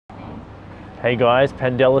Hey guys,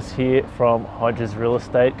 Pandelis here from Hodges Real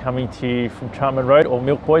Estate, coming to you from Cheltenham Road, or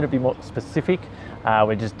Milk Boy to be more specific.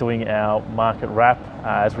 We're just doing our market wrap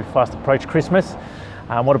as we fast approach Christmas.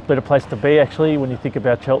 What a better place to be actually when you think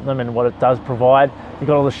about Cheltenham and what it does provide. You've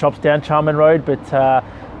got all the shops down Cheltenham Road, but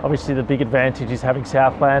obviously the big advantage is having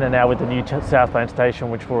Southland, and now with the new Southland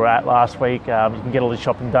station, which we were at last week, you can get all the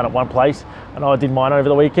shopping done at one place. I know I did mine over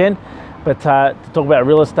the weekend. But to talk about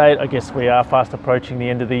real estate, I guess we are fast approaching the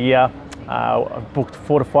end of the year. I've booked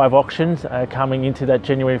 4 to 5 auctions coming into that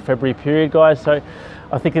January-February period, guys. So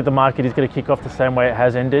I think that the market is going to kick off the same way it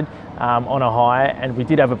has ended, on a high. And we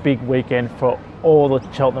did have a big weekend for all the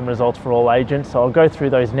Cheltenham results for all agents. So I'll go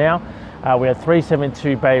through those now. We had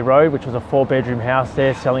 372 Bay Road, which was a 4-bedroom house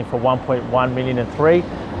there, selling for 1.1 million and 3.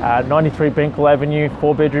 93 Benkel Avenue,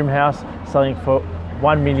 4-bedroom house, selling for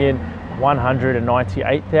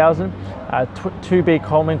 1,198,000. 2B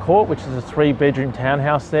Coleman Court, which is a 3-bedroom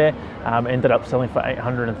townhouse there, ended up selling for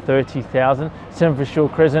 830,000. 7 Visual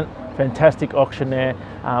Crescent, fantastic auction there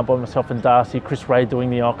by myself and Darcy. Chris Ray doing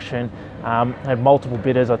the auction. Had multiple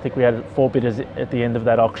bidders. I think we had 4 bidders at the end of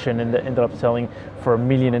that auction, and it ended up selling for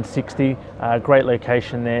 1,060,000. Great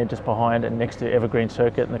location there, just behind and next to Evergreen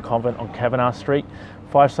Circuit and the convent on Kavanagh Street.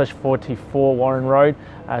 5/44 Warren Road,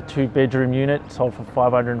 2-bedroom unit, sold for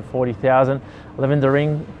 540,000. 11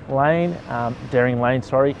 Daring Lane, a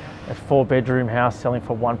 4-bedroom house, selling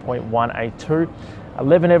for 1.182.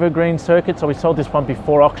 11 Evergreen Circuit, so we sold this one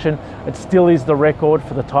before auction. It still is the record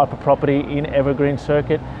for the type of property in Evergreen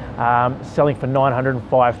Circuit, selling for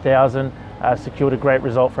 905,000. Secured a great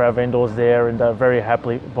result for our vendors there, and very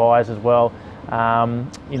happily buyers as well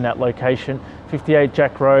in that location. 58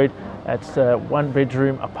 Jack Road, that's a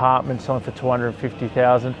 1-bedroom apartment, selling for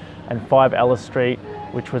 250,000. And 5 Ellis Street,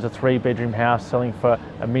 which was a 3-bedroom house, selling for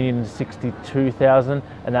 1,062,000,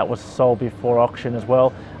 and that was sold before auction as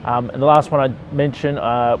well. And the last one I mentioned,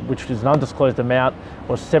 which was an undisclosed amount,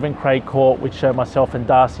 was 7 Craig Court, which myself and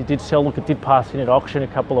Darcy did sell. Look, it did pass in at auction a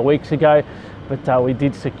couple of weeks ago, but we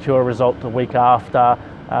did secure a result the week after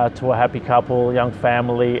to a happy couple, young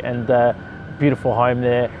family, and beautiful home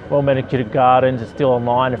there. Well manicured gardens. It's still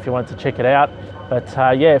online if you want to check it out. But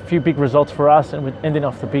yeah, a few big results for us, and we're ending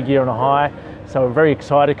off the big year on a high. So we're very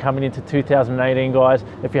excited coming into 2018, guys.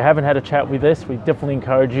 If you haven't had a chat with us, we definitely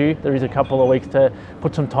encourage you. There is a couple of weeks to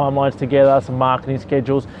put some timelines together, some marketing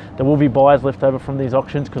schedules. There will be buyers left over from these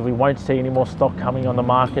auctions, because we won't see any more stock coming on the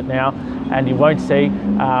market now, and you won't see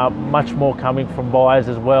much more coming from buyers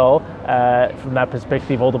as well. From that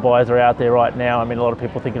perspective, all the buyers are out there right now. I mean, a lot of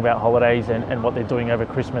people thinking about holidays and what they're doing over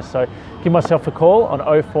Christmas. So give myself a call on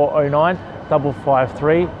 0409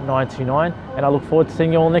 553 929, and I look forward to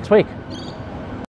seeing you all next week.